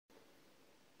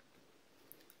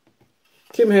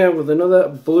Kim here with another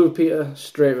Blue Peter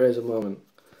straight razor moment.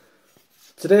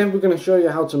 Today we're going to show you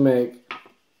how to make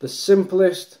the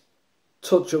simplest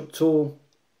touch-up tool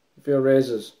for your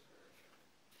razors.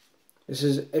 This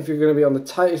is, if you're going to be on the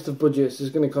tightest of budgets, this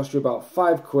is going to cost you about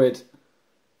 £5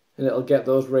 and it'll get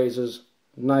those razors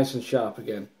nice and sharp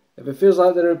again. If it feels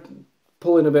like they're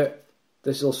pulling a bit,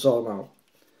 this will sort them out.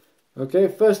 Okay,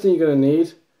 first thing you're going to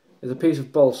need is a piece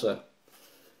of balsa.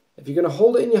 If you're going to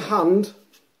hold it in your hand,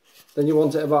 then you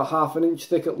want it about ½ an inch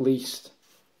thick at least.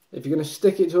 If you're going to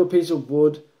stick it to a piece of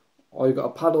wood, or you've got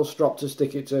a paddle strop to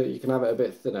stick it to, you can have it a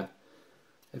bit thinner.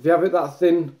 If you have it that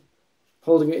thin,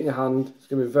 holding it in your hand, it's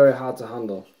going to be very hard to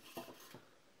handle.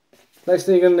 Next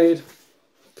thing you're going to need,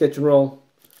 kitchen roll,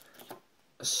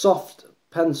 a soft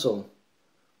pencil.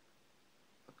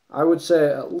 I would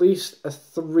say at least a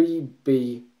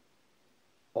 3B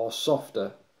or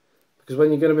softer, because when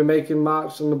you're going to be making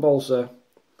marks on the balsa,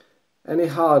 any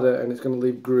harder and it's going to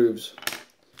leave grooves.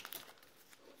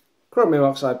 Chromium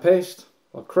oxide paste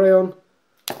or crayon.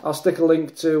 I'll stick a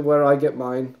link to where I get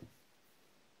mine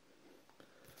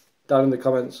down in the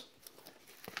comments.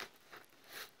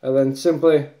 And then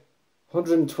simply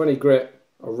 120 grit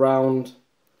around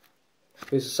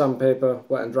piece of sandpaper,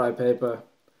 wet and dry paper.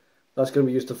 That's going to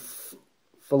be used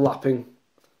for lapping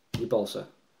your balsa.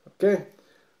 Okay,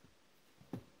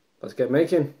 let's get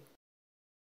making.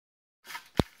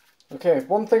 Okay,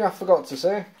 one thing I forgot to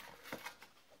say,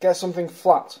 get something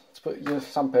flat to put your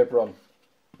sandpaper on.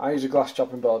 I use a glass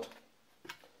chopping board.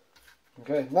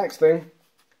 Okay, next thing,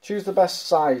 choose the best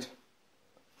side.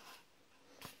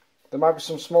 There might be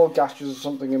some small gashes or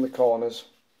something in the corners,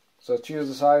 so choose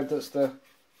the side that's the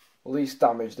least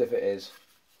damaged if it is.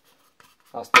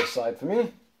 That's this side for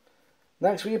me.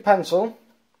 Next, with your pencil,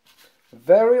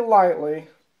 very lightly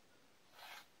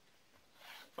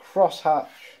cross-hatch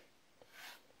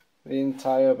the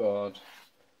entire board.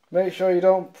 Make sure you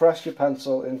don't press your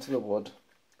pencil into the wood.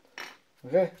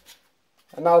 Okay,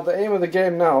 and now the aim of the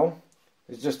game now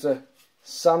is just to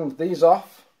sand these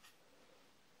off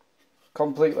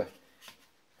completely.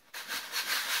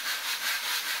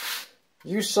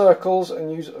 Use circles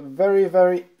and use very,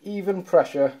 very even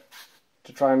pressure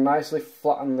to try and nicely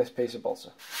flatten this piece of balsa.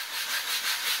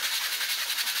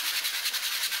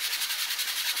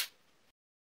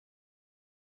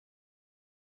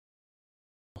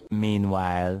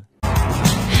 Meanwhile,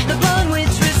 the blonde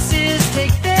waitresses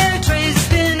take their trays,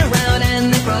 spin around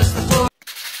and they cross the floor.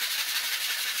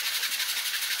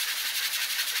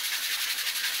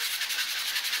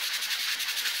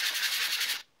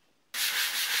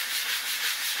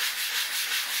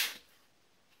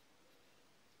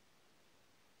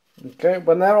 Okay,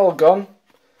 when they're all gone,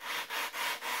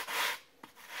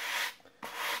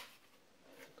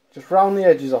 just round the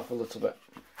edges off a little bit.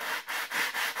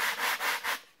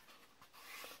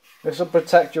 This will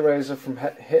protect your razor from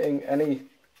hitting any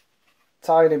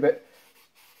tiny rough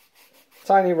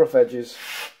edges.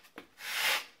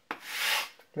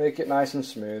 Make it nice and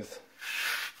smooth.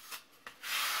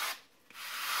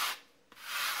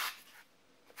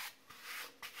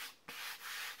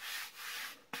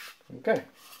 Okay.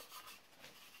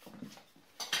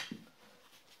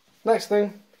 Next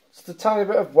thing, just a tiny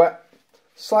bit of wet,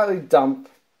 slightly damp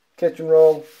kitchen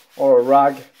roll or a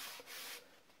rag.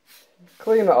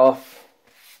 Clean it off.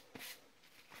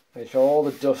 Make sure all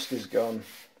the dust is gone.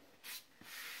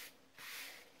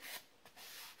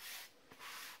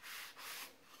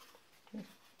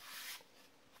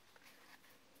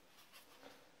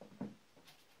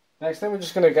 Next thing, we're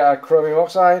just going to get our chromium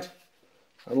oxide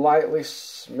and lightly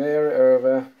smear it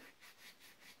over.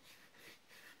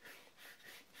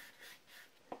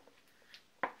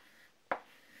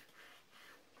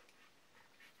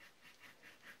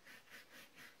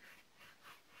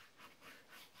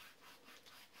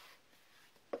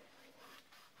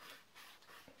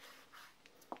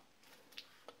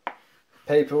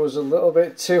 Paper was a little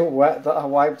bit too wet that I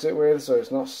wiped it with, so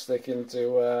it's not sticking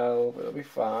too well, but it'll be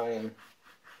fine.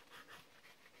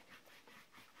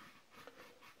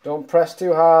 Don't press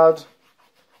too hard.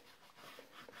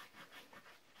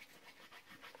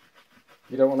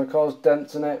 You don't want to cause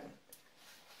dents in it.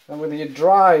 And with your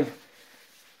dry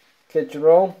kitchen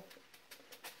roll,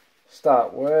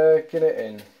 start working it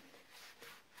in.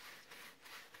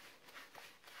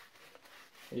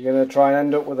 You're going to try and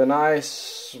end up with a nice,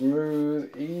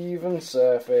 smooth, even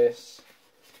surface.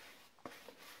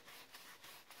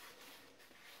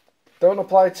 Don't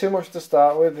apply too much to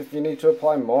start with. If you need to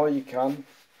apply more, you can.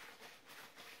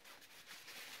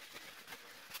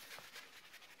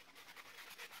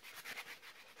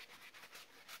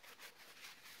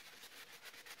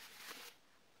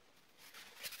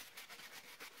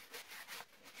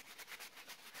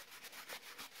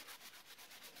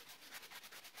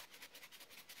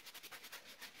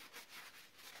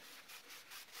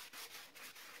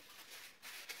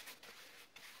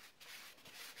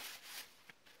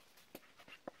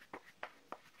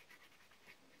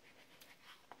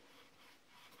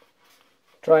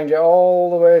 Try and get all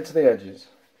the way to the edges.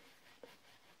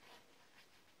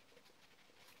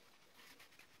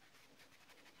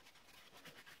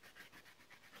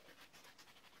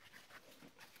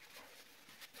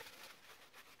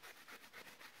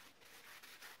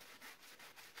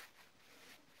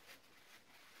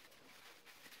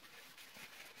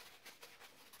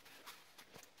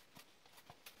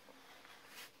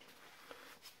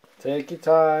 Take your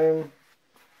time.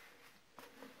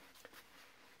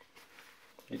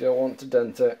 You don't want to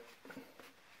dent it.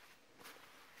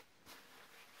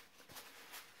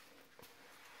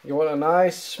 You want a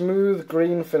nice smooth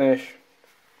green finish.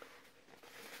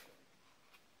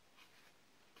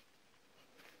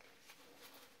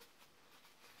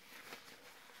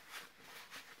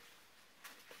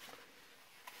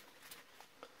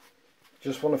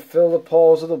 Just want to fill the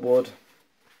pores of the wood.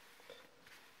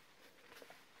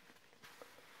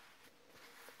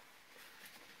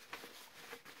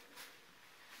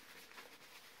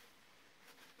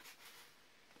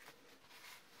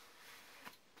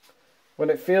 When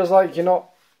it feels like you're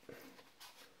not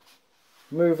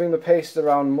moving the paste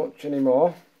around much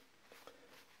anymore,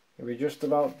 you'll be just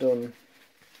about done.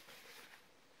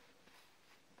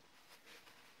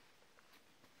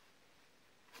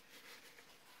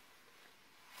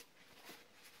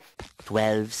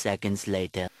 "12 seconds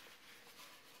later."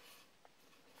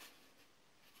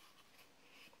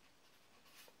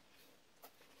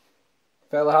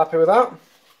 Fairly happy with that.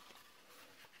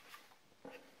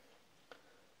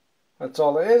 That's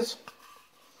all it is.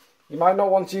 You might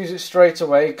not want to use it straight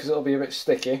away because it'll be a bit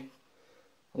sticky,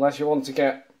 unless you want to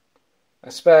get a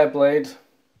spare blade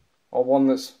or one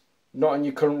that's not in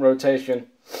your current rotation,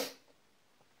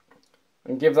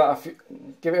 and give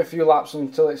it a few laps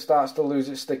until it starts to lose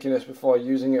its stickiness before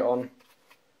using it on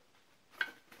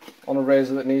a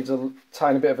razor that needs a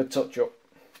tiny bit of a touch up.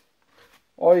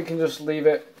 Or you can just leave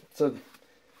it to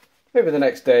maybe the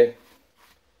next day.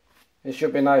 It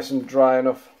should be nice and dry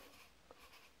enough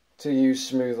to use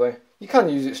smoothly. You can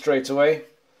use it straight away,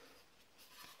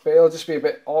 but it'll just be a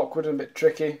bit awkward and a bit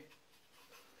tricky.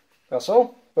 That's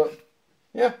all. But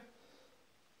yeah,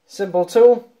 simple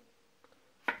tool,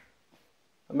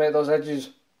 and make those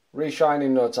edges re-shine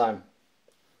in no time.